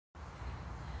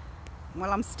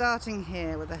Well, I'm starting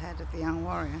here with the head of the young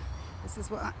warrior. This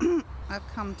is what I've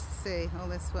come to see all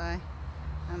this way,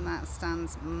 and that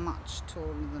stands much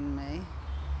taller than me.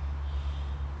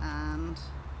 And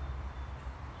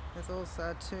there's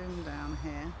also a tomb down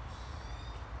here,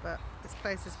 but this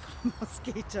place is full of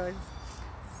mosquitoes,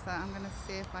 so I'm going to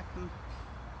see if I can.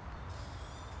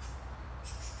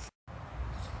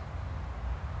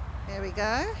 Here we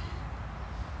go.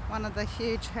 One of the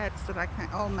huge heads that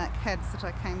Olmec heads that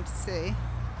I came to see.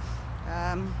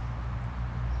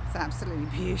 It's absolutely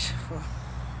beautiful.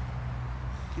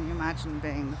 Can you imagine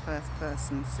being the first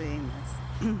person seeing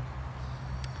this?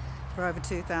 For over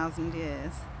 2,000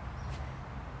 years,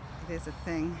 it is a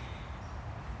thing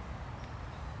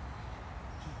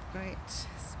of great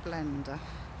splendour.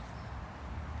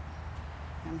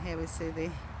 And here we see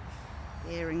the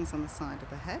earrings on the side of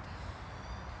the head.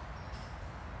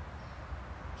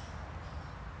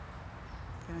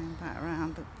 Going back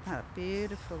around that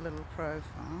beautiful little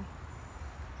profile.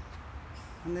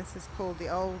 And this is called the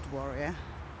Old Warrior.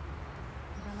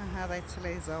 I don't know how they tell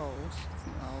he's old. It's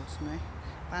not old to me.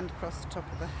 Band across the top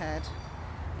of the head,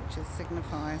 which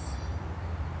signifies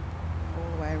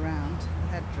all the way around the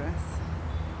headdress.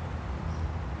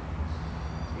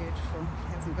 Beautiful.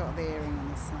 He hasn't got the earring on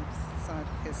the side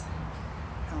of his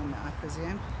helmet, I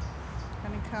presume.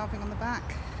 Any carving on the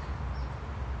back?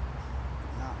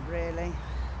 Not really.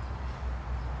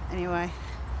 Anyway,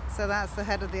 so that's the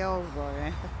head of the Old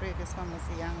Warrior. The previous one was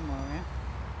the Young Warrior.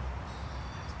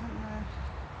 I don't know.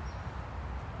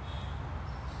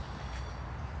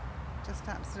 Just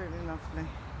absolutely lovely.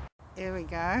 Here we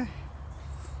go.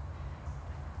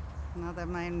 Another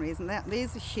main reason.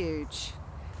 These are huge.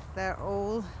 They're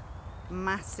all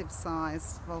massive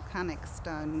sized volcanic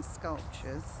stone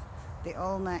sculptures. The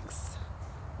Olmecs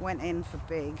went in for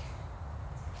big.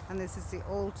 And this is the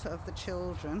altar of the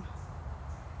children.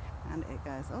 And it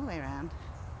goes all the way around,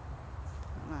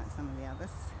 not like some of the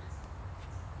others.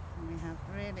 And we have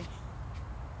really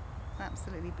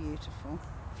absolutely beautiful.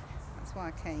 That's why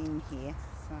I came here,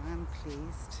 so I'm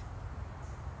pleased.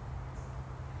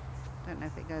 Don't know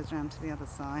if it goes around to the other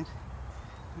side.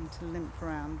 I'm going to limp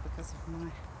around because of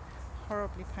my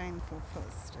horribly painful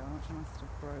foot still, which I must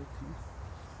have broken.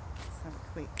 Let's have a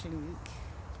quick look.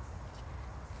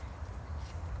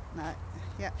 No,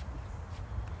 yep.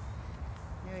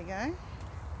 Here we go.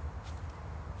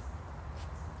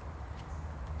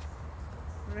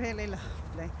 Really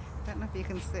lovely. Don't know if you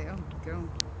can see. Oh god,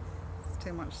 it's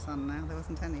too much sun now. There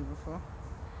wasn't any before.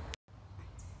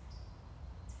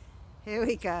 Here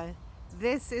we go.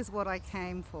 This is what I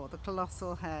came for, the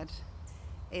colossal head.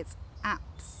 It's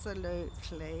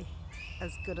absolutely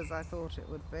as good as I thought it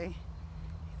would be.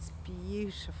 It's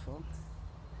beautiful.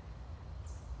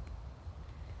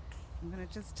 I'm going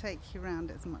to just take you around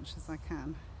it as much as I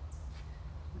can.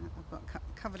 I've got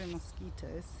covered in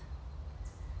mosquitoes.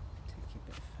 Take you a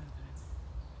bit further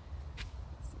in.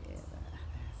 See it there.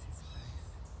 There's his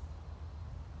face.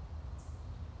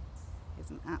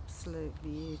 It's an absolute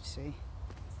beauty.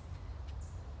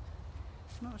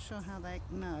 I'm not sure how they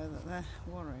know that they're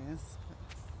warriors, but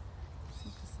I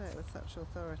seem to say it with such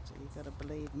authority. You've got to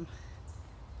believe them.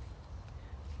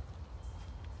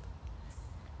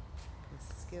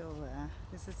 Skill there.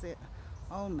 This is the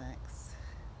Olmecs.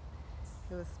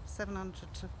 It was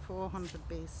 700 to 400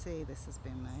 BC this has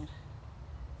been made.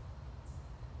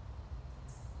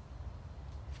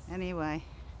 Anyway,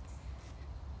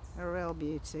 a real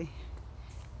beauty.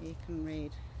 You can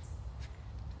read,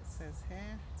 it says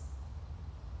here,